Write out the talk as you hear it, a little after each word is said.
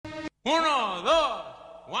Uno, dos,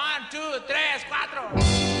 1, 2, 3, 4.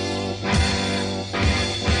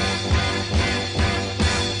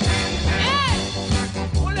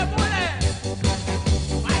 ¡Pule, pule!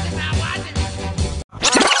 ¡Guárdeme, guárdeme!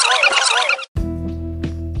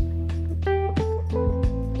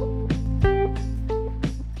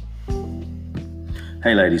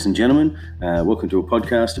 Hey ladies and gentlemen, welcome to a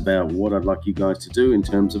podcast about what I'd like you guys to do in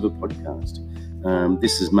terms of a podcast.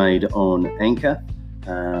 This is made on Anchor,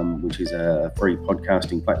 which is a free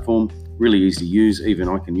podcasting platform. Really easy to use, even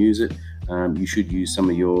I can use it. You should use some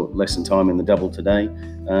of your lesson time in the double today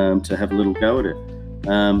to have a little go at it.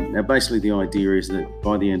 Now basically the idea is that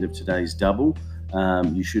by the end of today's double,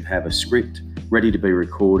 you should have a script ready to be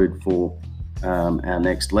recorded for our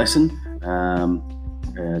next lesson.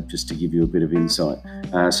 Just to give you a bit of insight.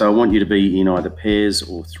 So I want you to be in either pairs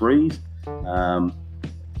or threes.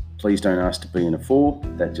 Please don't ask to be in a four.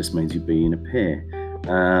 That just means you be in a pair.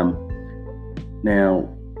 Now,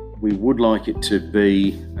 we would like it to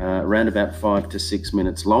be around about 5 to 6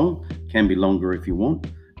 minutes long. Can be longer if you want.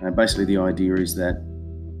 Basically, the idea is that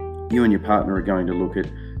you and your partner are going to look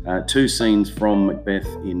at two scenes from Macbeth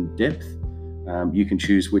in depth. You can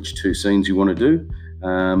choose which two scenes you want to do.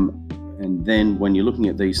 And then when you're looking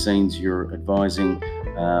at these scenes, you're advising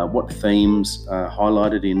what themes are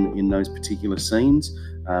highlighted in those particular scenes,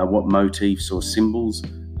 what motifs or symbols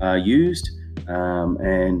are used,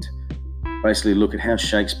 and basically look at how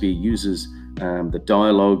Shakespeare uses the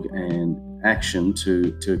dialogue and action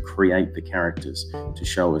to create the characters, to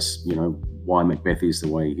show us, why Macbeth is the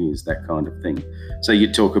way he is, that kind of thing. So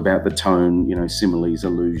you talk about the tone, similes,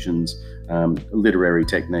 allusions, literary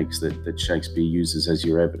techniques that Shakespeare uses as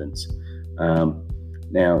your evidence.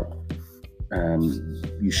 Now,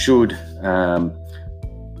 you should,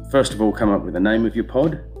 first of all, come up with the name of your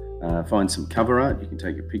pod, find some cover art. You can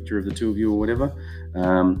take a picture of the two of you or whatever.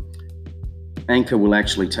 Anchor will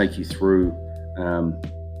actually take you through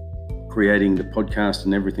creating the podcast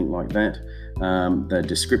and everything like that, the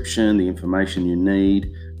description, the information you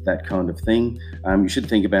need, that kind of thing. You should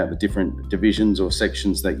think about the different divisions or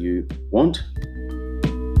sections that you want.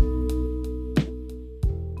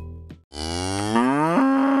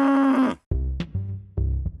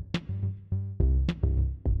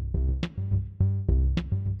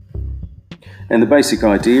 And the basic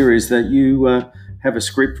idea is that you have a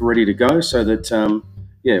script ready to go so that,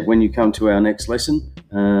 when you come to our next lesson,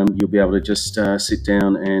 you'll be able to just sit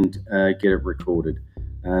down and get it recorded.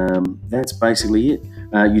 That's basically it.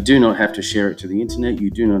 You do not have to share it to the internet. You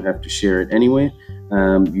do not have to share it anywhere.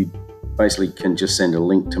 You basically can just send a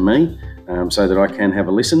link to me so that I can have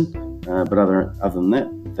a listen. But other than that,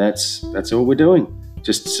 that's all we're doing.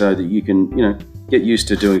 Just so that you can, get used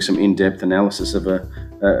to doing some in-depth analysis of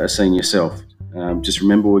a scene yourself. Just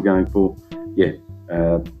remember we're going for,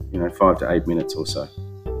 5 to 8 minutes or so.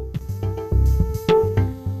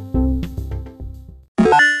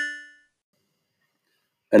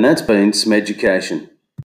 And that's been Smeducation.